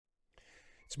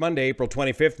It's Monday, April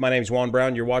 25th. My name's Juan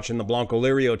Brown. You're watching the Blanco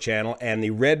Lirio channel, and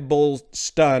the Red Bull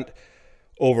stunt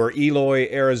over Eloy,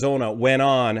 Arizona went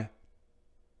on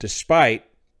despite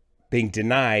being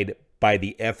denied by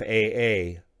the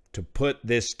FAA to put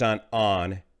this stunt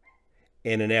on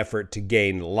in an effort to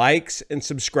gain likes and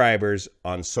subscribers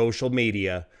on social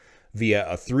media via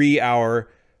a 3-hour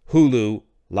Hulu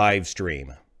live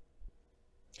stream.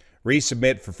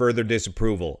 Resubmit for further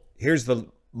disapproval. Here's the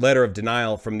letter of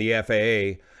denial from the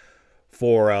FAA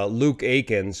for Luke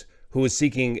Akins, who is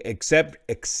seeking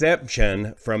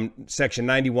exception from section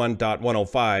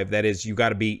 91.105. That is, you got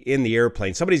to be in the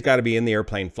airplane. Somebody's got to be in the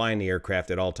airplane flying the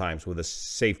aircraft at all times with a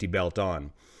safety belt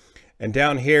on. And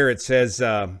down here it says,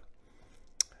 the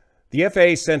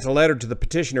FAA sent a letter to the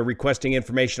petitioner requesting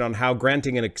information on how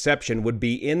granting an exception would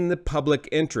be in the public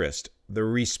interest. The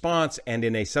response, and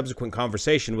in a subsequent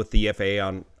conversation with the FAA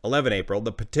on 11 April,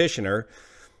 the petitioner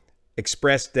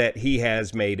expressed that he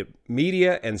has made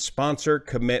media and sponsor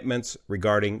commitments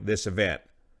regarding this event.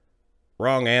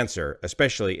 Wrong answer,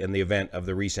 especially in the event of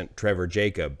the recent Trevor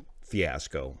Jacob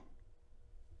fiasco.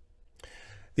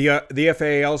 The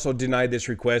FAA also denied this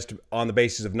request on the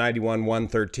basis of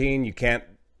 91.113. You can't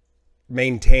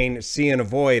maintain see and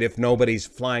avoid if nobody's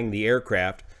flying the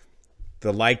aircraft.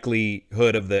 The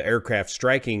likelihood of the aircraft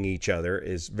striking each other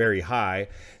is very high.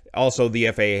 Also, the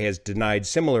FAA has denied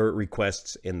similar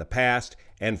requests in the past.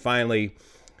 And finally,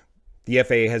 the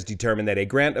FAA has determined that a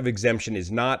grant of exemption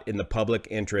is not in the public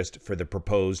interest for the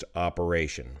proposed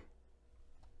operation.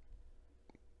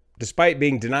 Despite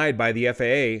being denied by the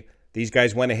FAA, these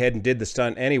guys went ahead and did the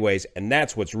stunt anyways, and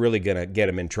that's what's really going to get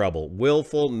them in trouble.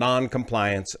 Willful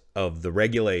non-compliance of the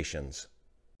regulations.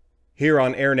 Here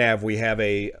on AirNav, we have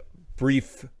a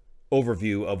brief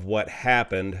overview of what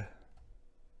happened.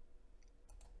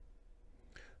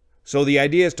 So the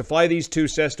idea is to fly these two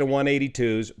Cessna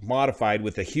 182s modified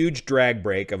with a huge drag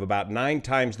brake of about 9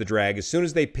 times the drag. As soon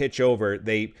as they pitch over,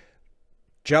 they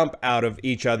jump out of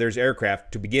each other's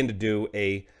aircraft to begin to do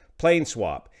a plane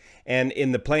swap. And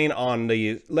in the plane on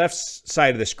the left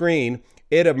side of the screen,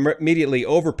 it immediately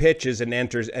overpitches and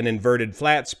enters an inverted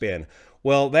flat spin.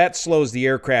 Well, that slows the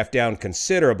aircraft down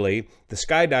considerably. The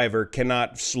skydiver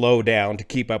cannot slow down to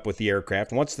keep up with the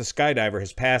aircraft. Once the skydiver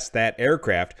has passed that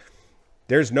aircraft,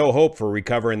 there's no hope for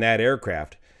recovering that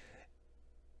aircraft.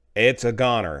 It's a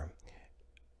goner.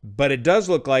 But it does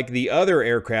look like the other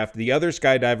aircraft, the other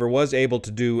skydiver was able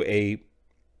to do a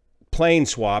plane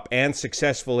swap and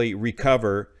successfully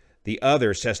recover the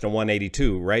other Cessna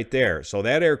 182 right there. So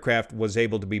that aircraft was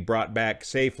able to be brought back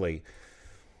safely.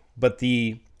 But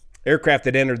the aircraft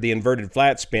that entered the inverted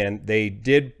flat spin, they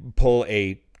did pull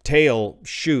a tail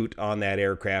chute on that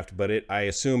aircraft, but I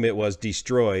assume it was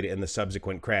destroyed in the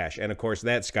subsequent crash. And of course,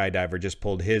 that skydiver just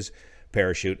pulled his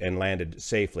parachute and landed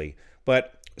safely.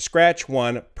 But scratch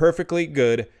one perfectly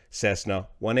good Cessna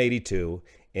 182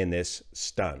 in this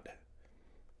stunt.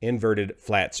 Inverted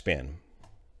flat spin.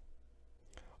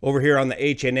 Over here on the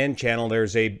HNN channel,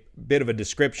 there's a bit of a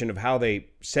description of how they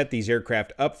set these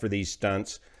aircraft up for these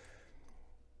stunts.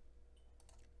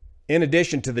 In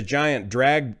addition to the giant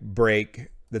drag brake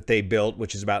that they built,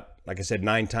 which is about, like I said,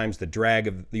 9 times the drag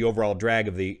of the overall drag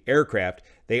of the aircraft,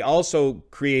 they also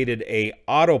created a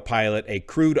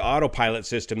crude autopilot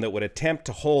system that would attempt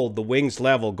to hold the wings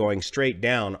level going straight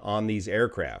down on these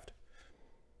aircraft.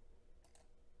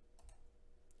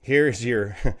 Here's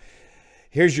your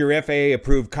FAA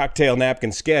approved cocktail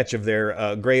napkin sketch of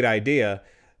their great idea.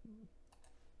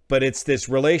 But it's this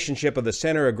relationship of the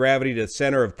center of gravity to the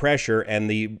center of pressure and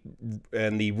the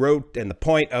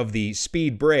point of the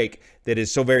speed brake that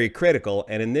is so very critical.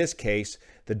 And in this case,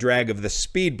 the drag of the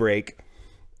speed brake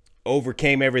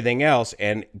overcame everything else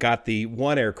and got the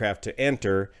one aircraft to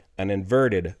enter an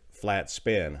inverted flat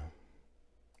spin.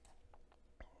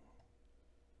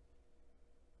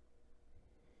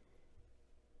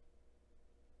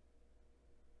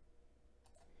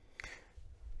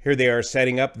 Here they are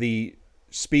setting up the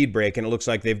speed brake, and it looks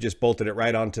like they've just bolted it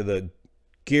right onto the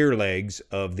gear legs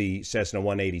of the Cessna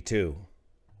 182.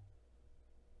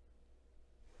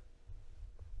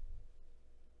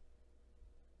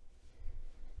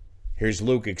 Here's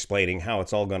Luke explaining how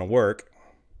it's all going to work,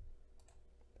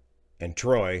 and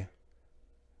Troy,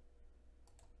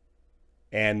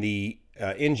 and the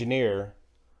engineer,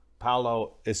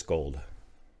 Paolo Iscold.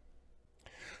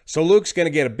 So Luke's going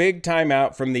to get a big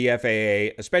timeout from the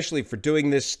FAA, especially for doing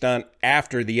this stunt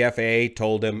after the FAA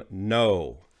told him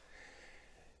no.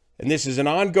 And this is an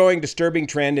ongoing disturbing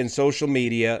trend in social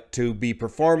media to be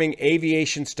performing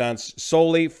aviation stunts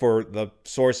solely for the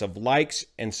source of likes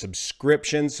and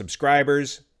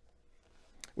subscribers,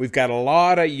 We've got a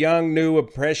lot of young, new,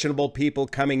 impressionable people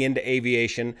coming into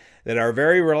aviation that are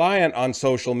very reliant on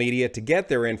social media to get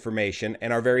their information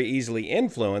and are very easily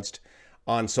influenced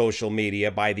on social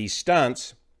media by these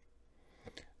stunts.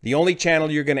 The only channel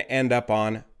you're going to end up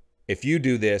on if you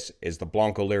do this is the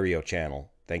Blanco Lirio channel.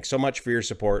 Thanks so much for your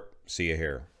support. See you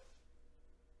here.